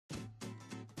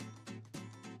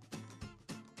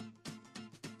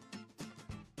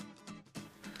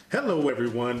Hello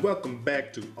everyone, welcome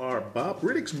back to R-BoP,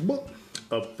 Riddick's book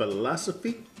of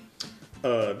philosophy.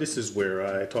 This is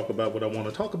where I talk about what I want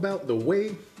to talk about, the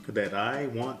way that I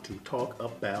want to talk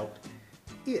about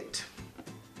it.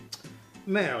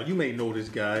 Now, you may notice,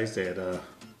 guys, that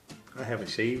I haven't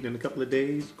shaved in a couple of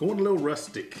days, going a little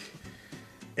rustic.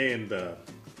 And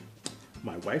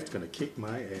my wife's gonna kick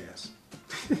my ass.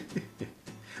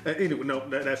 Anyway, no,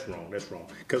 that's wrong,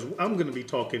 because I'm gonna be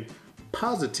talking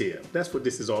positive. That's what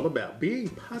this is all about, being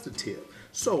positive.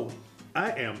 So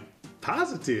I am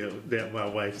positive that my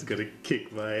wife's gonna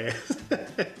kick my ass.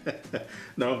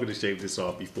 No, I'm gonna shave this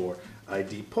off before I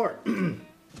depart.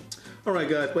 All right,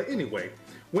 guys, but anyway,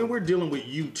 when we're dealing with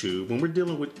YouTube, when we're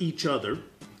dealing with each other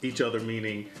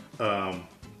meaning other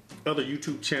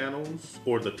YouTube channels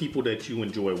or the people that you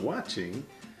enjoy watching,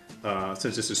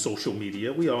 since this is social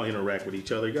media, we all interact with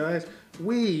each other, guys.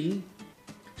 We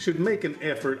should make an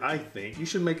effort, I think, you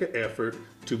should make an effort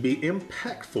to be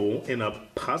impactful in a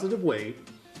positive way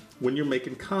when you're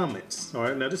making comments. All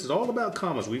right, now this is all about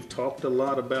comments. We've talked a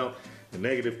lot about the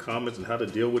negative comments and how to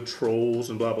deal with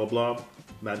trolls and blah, blah, blah.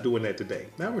 Not doing that today.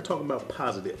 Now we're talking about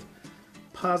positive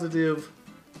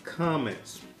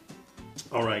comments.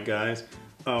 All right, guys.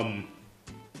 I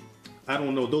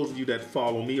don't know, those of you that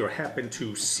follow me or happen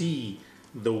to see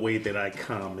the way that I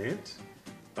comment,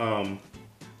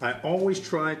 I always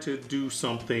try to do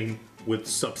something with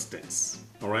substance.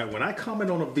 All right, when I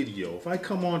comment on a video, if I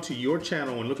come onto your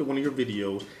channel and look at one of your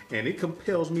videos and it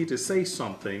compels me to say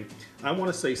something, I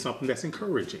want to say something that's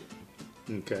encouraging.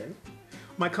 Okay,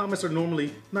 my comments are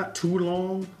normally not too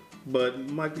long, but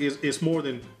it's more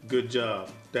than good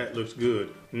job, that looks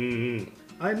good.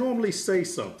 I normally say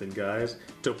something, guys.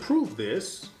 To prove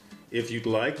this, if you'd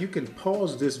like, you can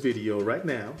pause this video right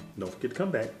now. Don't forget to come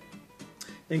back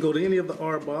and go to any of the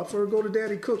R-BoPs or go to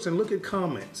Daddy Cooks and look at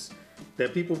comments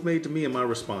that people have made to me and my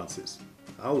responses.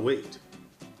 I'll wait.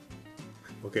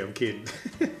 Okay, I'm kidding.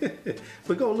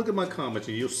 But go look at my comments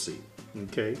and you'll see.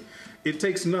 Okay, it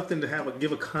takes nothing to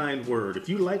give a kind word. If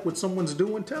you like what someone's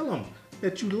doing, tell them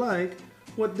that you like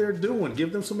what they're doing.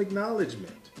 Give them some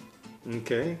acknowledgement.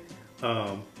 Okay.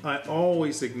 I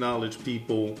always acknowledge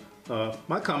people.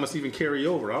 My comments even carry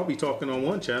over. I'll be talking on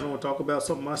one channel and talk about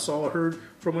something I saw or heard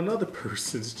from another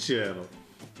person's channel.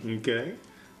 Okay.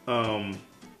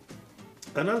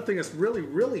 Another thing that's really,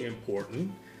 really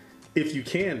important, if you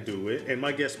can do it, and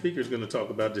my guest speaker is going to talk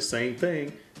about the same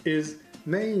thing, is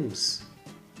names.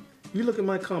 You look at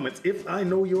my comments. If I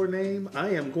know your name, I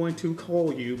am going to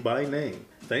call you by name.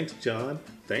 Thanks, John.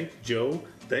 Thanks, Joe.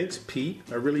 Thanks, Pete.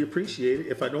 I really appreciate it.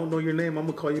 If I don't know your name, I'm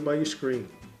going to call you by your screen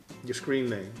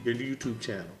name, your YouTube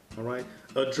channel. All right?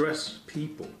 Address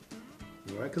people.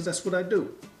 All right? Because that's what I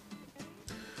do.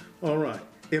 All right.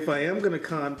 If I am going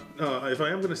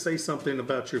to say something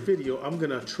about your video, I'm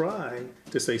going to try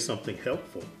to say something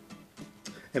helpful.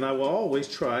 And I will always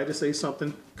try to say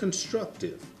something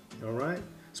constructive. All right?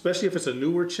 Especially if it's a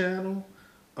newer channel.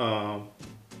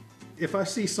 If I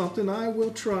see something, I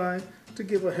will try to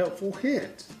give a helpful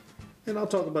hint. And I'll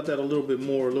talk about that a little bit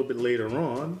more a little bit later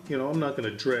on. You know, I'm not going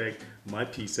to drag my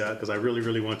piece out because I really,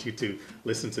 really want you to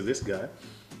listen to this guy.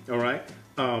 All right.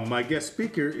 My guest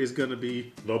speaker is going to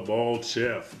be the Bald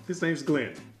Chef. His name's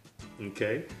Glenn.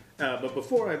 Okay. But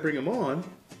before I bring him on,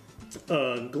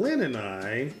 Glenn and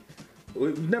I,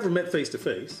 we've never met face to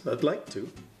face. I'd like to.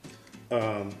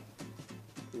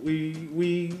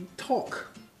 We talk.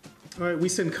 All right, we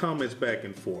send comments back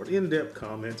and forth, in-depth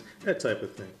comments, that type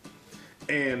of thing.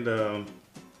 And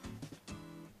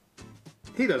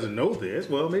he doesn't know this.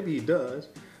 Well, maybe he does.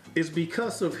 It's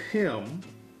because of him,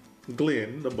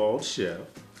 Glenn, the Bald Chef,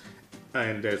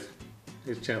 and there's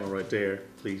his channel right there.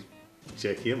 Please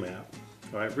check him out.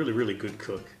 All right, really, really good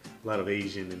cook. A lot of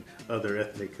Asian and other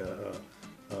ethnic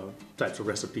types of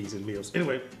recipes and meals.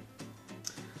 Anyway,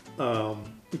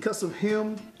 because of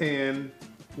him and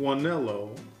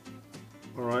Juanello,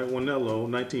 all right, Juanello,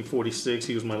 1946,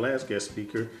 he was my last guest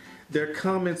speaker. Their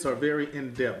comments are very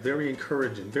in-depth, very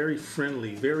encouraging, very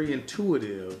friendly, very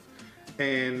intuitive.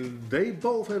 And they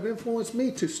both have influenced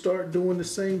me to start doing the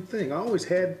same thing. I always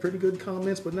had pretty good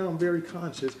comments, but now I'm very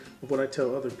conscious of what I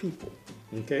tell other people.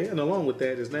 Okay, and along with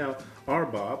that is now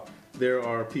R-BoP. There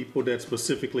are people that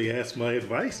specifically ask my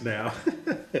advice now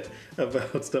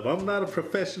about stuff. I'm not a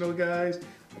professional, guys,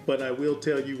 but I will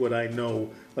tell you what I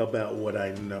know about what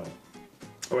I know.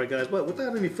 All right, guys, but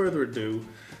without any further ado,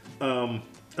 I'm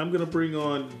going to bring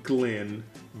on Glenn,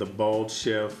 the Bald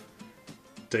Chef.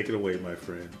 Take it away, my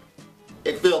friend.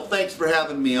 Hey, Phil, thanks for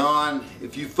having me on.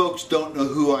 If you folks don't know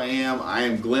who I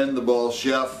am Glenn, the Bald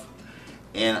Chef,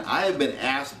 and I have been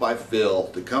asked by Phil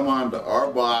to come on to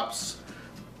R-BoP's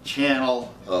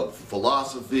channel of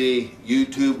philosophy,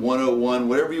 YouTube 101,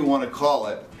 whatever you want to call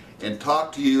it, and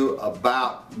talk to you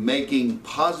about making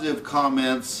positive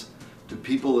comments to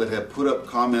people that have put up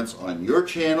comments on your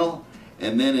channel,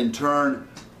 and then in turn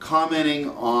commenting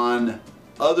on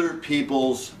other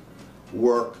people's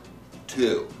work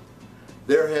too.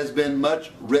 There has been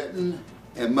much written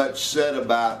and much said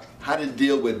about how to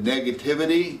deal with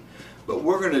negativity, but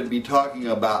we're going to be talking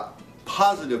about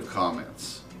positive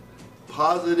comments.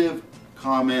 Positive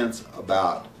comments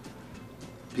about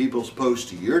people's posts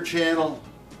to your channel,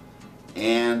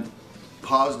 and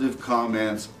positive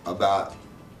comments about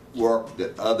work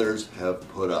that others have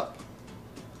put up.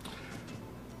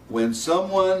 When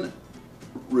someone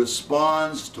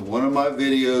responds to one of my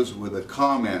videos with a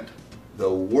comment,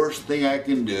 the worst thing I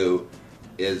can do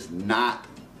is not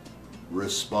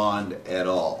respond at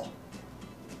all.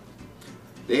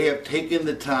 They have taken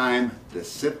the time to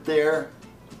sit there,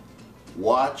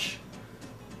 watch,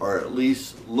 or at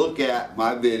least look at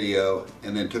my video,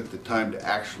 and then took the time to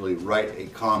actually write a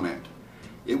comment.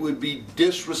 It would be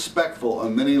disrespectful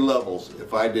on many levels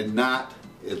if I did not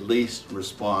at least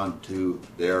respond to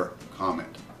their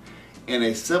comment. And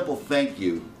a simple thank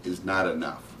you is not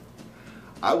enough.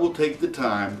 I will take the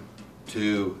time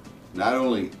to not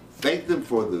only thank them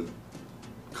for the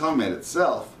comment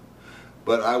itself,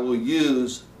 but I will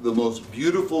use the most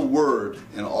beautiful word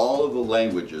in all of the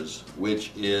languages,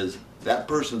 which is that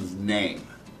person's name.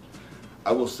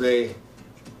 I will say,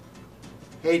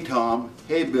 "Hey Tom,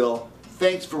 hey Bill,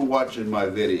 thanks for watching my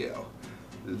video."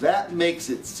 That makes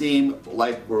it seem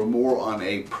like we're more on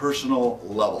a personal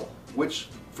level, which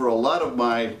for a lot of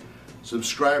my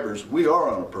subscribers, we are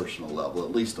on a personal level,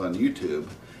 at least on YouTube.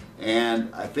 And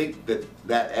I think that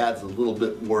that adds a little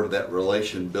bit more to that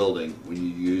relation building when you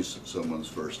use someone's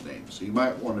first name. So you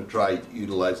might want to try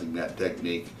utilizing that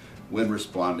technique when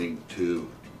responding to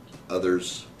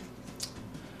others'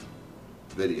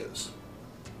 videos.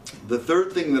 The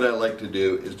third thing that I like to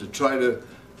do is to try to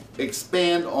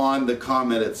expand on the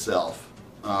comment itself,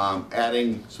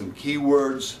 adding some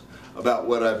keywords about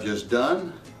what I've just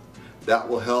done. That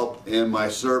will help in my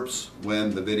SERPs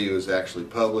when the video is actually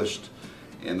published,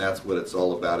 and that's what it's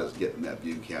all about, is getting that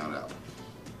view count up.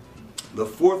 The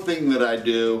fourth thing that I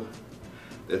do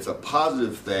that's a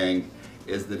positive thing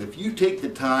is that if you take the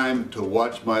time to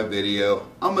watch my video,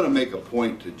 I'm going to make a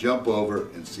point to jump over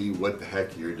and see what the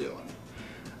heck you're doing.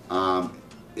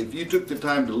 If you took the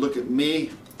time to look at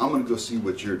me, I'm going to go see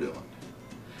what you're doing.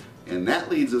 And that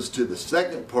leads us to the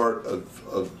second part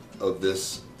of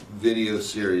this video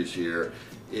series here,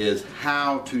 is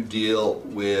how to deal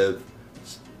with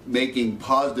making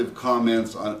positive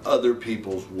comments on other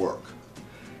people's work.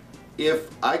 If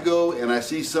I go and I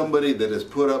see somebody that has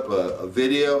put up a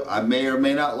video, I may or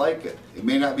may not like it. It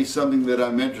may not be something that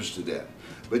I'm interested in.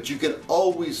 But you can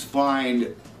always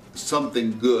find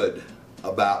something good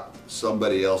about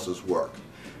somebody else's work.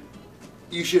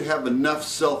 You should have enough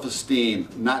self-esteem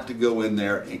not to go in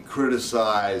there and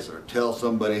criticize or tell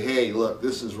somebody, hey, look,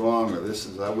 this is wrong, or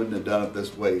I wouldn't have done it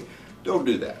this way. Don't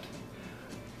do that.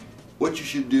 What you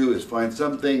should do is find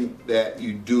something that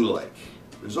you do like.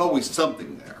 There's always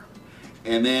something there.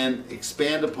 And then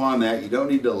expand upon that. You don't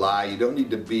need to lie. You don't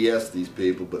need to BS these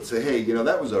people, but say, hey, you know,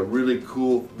 that was a really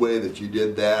cool way that you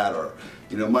did that, or,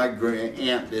 you know, my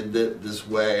aunt did it this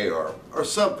way, or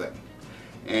something.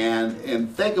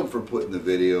 And thank them for putting the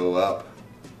video up.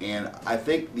 And I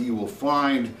think that you will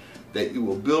find that you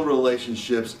will build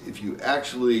relationships if you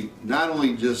actually not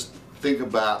only just think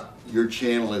about your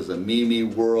channel as a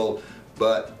meme world,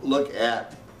 but look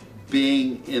at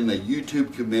being in the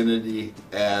YouTube community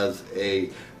as a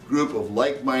group of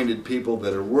like-minded people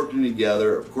that are working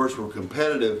together. Of course, we're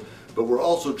competitive, but we're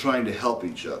also trying to help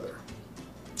each other.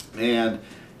 And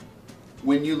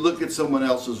when you look at someone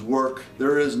else's work,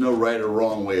 there is no right or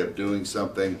wrong way of doing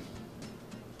something.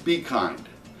 Be kind.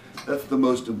 That's the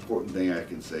most important thing I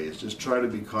can say, is just try to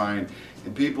be kind,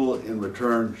 and people in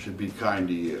return should be kind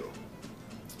to you.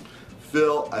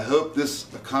 Phil, I hope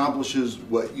this accomplishes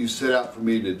what you set out for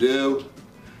me to do.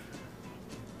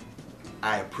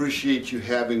 I appreciate you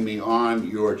having me on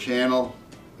your channel.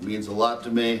 It means a lot to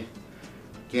me.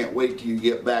 Can't wait till you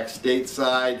get back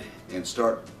stateside and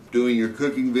start doing your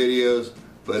cooking videos.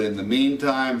 But in the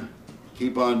meantime,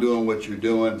 keep on doing what you're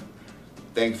doing.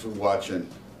 Thanks for watching,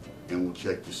 and we'll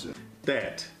check you soon.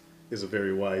 That is a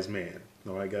very wise man.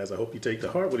 All right, guys, I hope you take to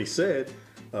heart what he said.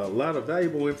 A lot of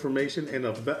valuable information, and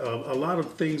a lot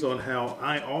of things on how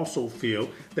I also feel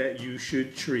that you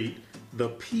should treat the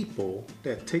people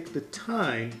that take the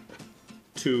time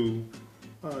to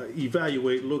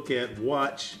evaluate, look at,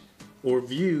 watch, or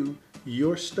view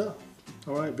your stuff.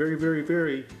 All right, very, very,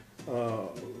 very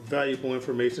valuable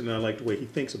information, and I like the way he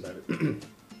thinks about it.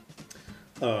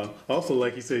 Also,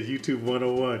 like he says, YouTube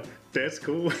 101. That's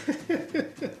cool.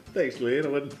 Thanks,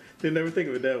 Glenn. Didn't ever think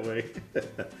of it that way.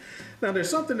 Now, there's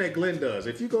something that Glenn does.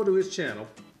 If you go to his channel,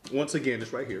 once again,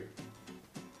 it's right here.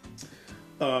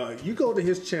 You go to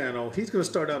his channel, he's going to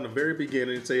start out in the very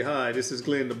beginning and say, hi, this is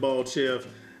Glenn, the Bald Chef.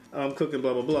 I'm cooking,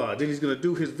 blah, blah, blah. Then he's going to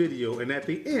do his video, and at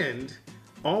the end,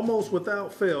 almost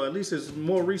without fail, at least his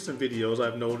more recent videos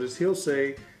I've noticed, he'll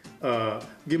say,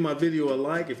 give my video a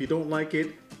like. If you don't like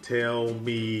it, tell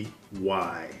me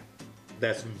why.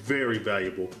 That's very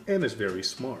valuable, and it's very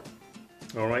smart.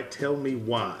 All right, tell me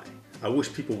why. I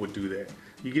wish people would do that.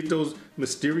 You get those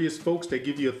mysterious folks that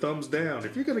give you a thumbs down.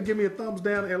 If you're gonna give me a thumbs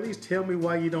down, at least tell me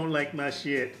why you don't like my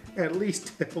shit. At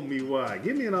least tell me why.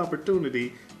 Give me an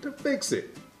opportunity to fix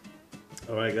it.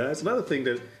 All right, guys. Another thing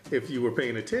that, if you were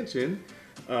paying attention,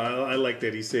 I like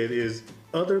that he said is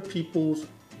other people's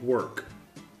work.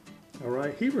 All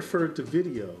right, he referred to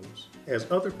videos as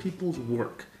other people's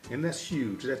work. And that's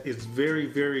huge. That is very,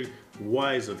 very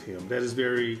wise of him. That is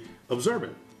very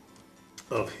observant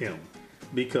of him,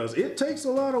 because it takes a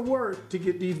lot of work to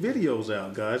get these videos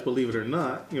out, guys, believe it or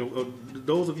not. You know,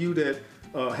 those of you that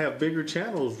have bigger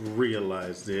channels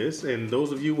realize this, and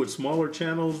those of you with smaller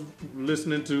channels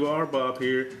listening to R-BoP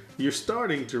here, you're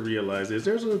starting to realize this.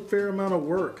 There's a fair amount of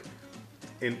work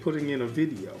in putting in a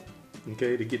video,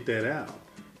 okay, to get that out.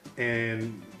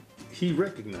 And he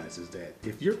recognizes that.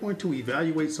 If you're going to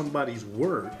evaluate somebody's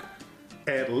work,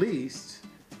 at least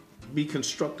be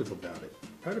constructive about it.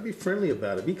 Try to be friendly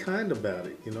about it. Be kind about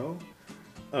it, you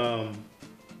know.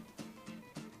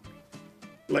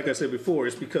 Like I said before,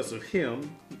 it's because of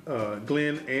him,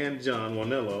 Glenn and John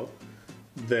Wanello,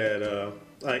 that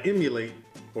I emulate,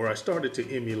 or I started to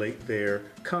emulate their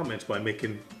comments by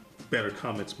making better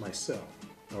comments myself.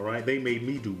 All right, they made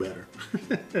me do better.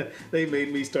 They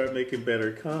made me start making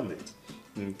better comments.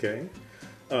 Okay.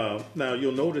 Now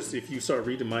you'll notice if you start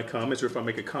reading my comments, or if I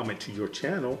make a comment to your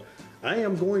channel, I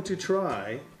am going to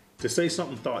try to say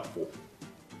something thoughtful.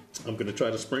 I'm going to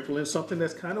try to sprinkle in something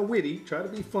that's kind of witty, try to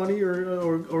be funny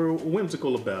or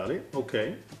whimsical about it.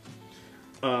 Okay.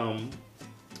 And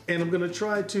I'm going to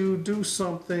try to do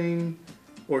something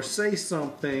or say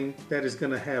something that is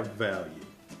going to have value.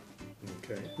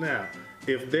 Okay. Now,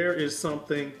 if there is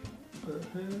something,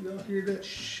 y'all hear that?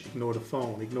 Shh, ignore the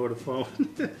phone, ignore the phone.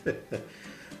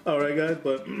 All right, guys,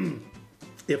 but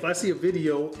if I see a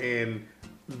video and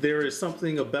there is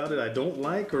something about it I don't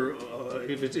like, or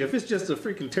if it's just a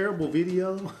freaking terrible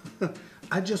video,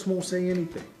 I just won't say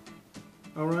anything.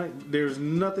 All right, there's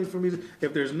nothing for me to,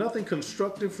 if there's nothing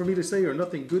constructive for me to say or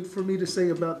nothing good for me to say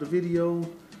about the video,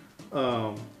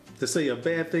 to say a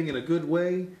bad thing in a good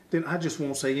way, then I just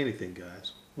won't say anything,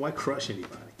 guys. Why crush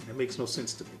anybody? That makes no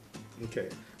sense to me. Okay,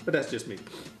 but that's just me.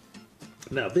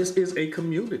 Now, this is a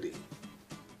community.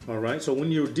 All right, so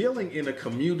when you're dealing in a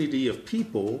community of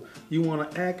people, you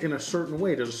want to act in a certain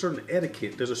way. There's a certain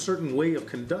etiquette. There's a certain way of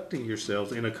conducting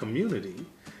yourselves in a community.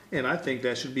 And I think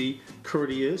that should be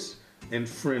courteous and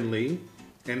friendly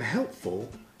and helpful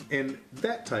and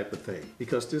that type of thing.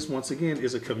 Because this, once again,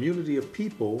 is a community of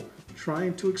people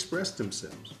trying to express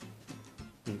themselves.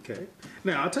 Okay.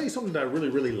 Now, I'll tell you something that I really,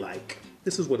 really like.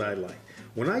 This is what I like.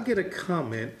 When I get a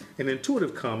comment, an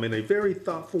intuitive comment, a very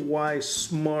thoughtful, wise,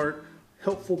 smart,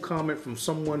 helpful comment from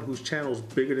someone whose channel is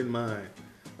bigger than mine,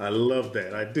 I love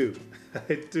that. I do.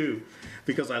 I do.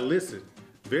 Because I listen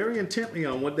very intently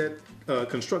on what that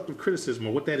constructive criticism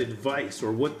or what that advice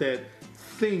or what that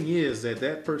thing is that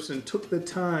that person took the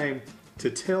time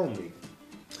to tell me.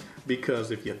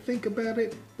 Because if you think about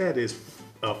it, that is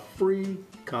a free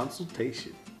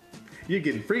consultation. You're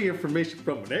getting free information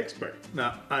from an expert.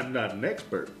 Now, I'm not an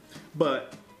expert,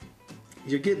 but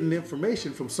you're getting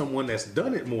information from someone that's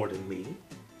done it more than me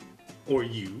or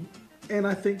you, and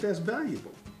I think that's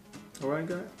valuable. All right,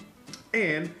 guys?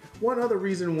 And one other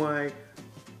reason why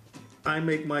I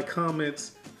make my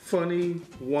comments funny,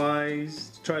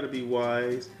 wise, try to be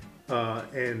wise,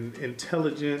 and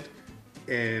intelligent,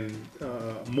 and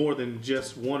more than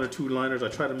just one or two liners, I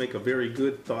try to make a very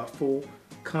good, thoughtful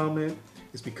comment,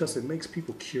 is because it makes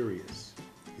people curious.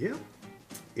 Yeah,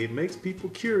 it makes people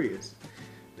curious.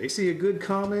 They see a good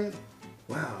comment,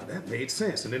 wow, that made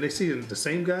sense. And then they see the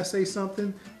same guy say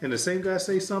something, and the same guy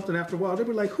say something after a while. They'll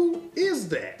be like, who is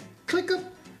that? Click up.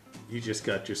 You just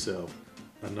got yourself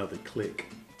another click.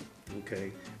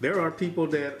 Okay. There are people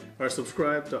that are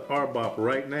subscribed to R-BoP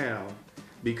right now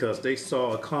because they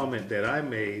saw a comment that I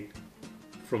made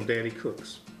from Daddy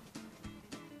Cooks.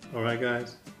 All right,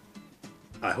 guys?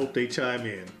 I hope they chime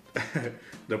in.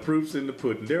 The proof's in the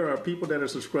pudding. There are people that are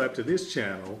subscribed to this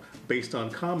channel based on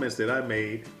comments that I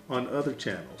made on other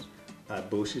channels. I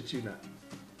bullshit you not.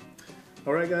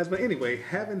 All right, guys. But anyway,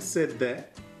 having said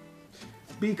that,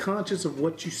 be conscious of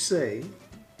what you say.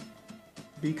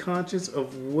 Be conscious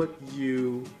of what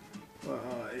you,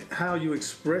 how you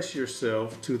express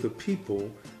yourself to the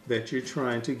people that you're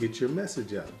trying to get your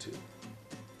message out to.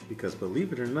 Because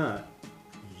believe it or not,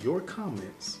 your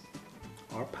comments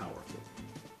are powerful.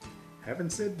 Having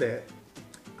said that,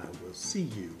 I will see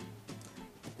you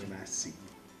when I see you.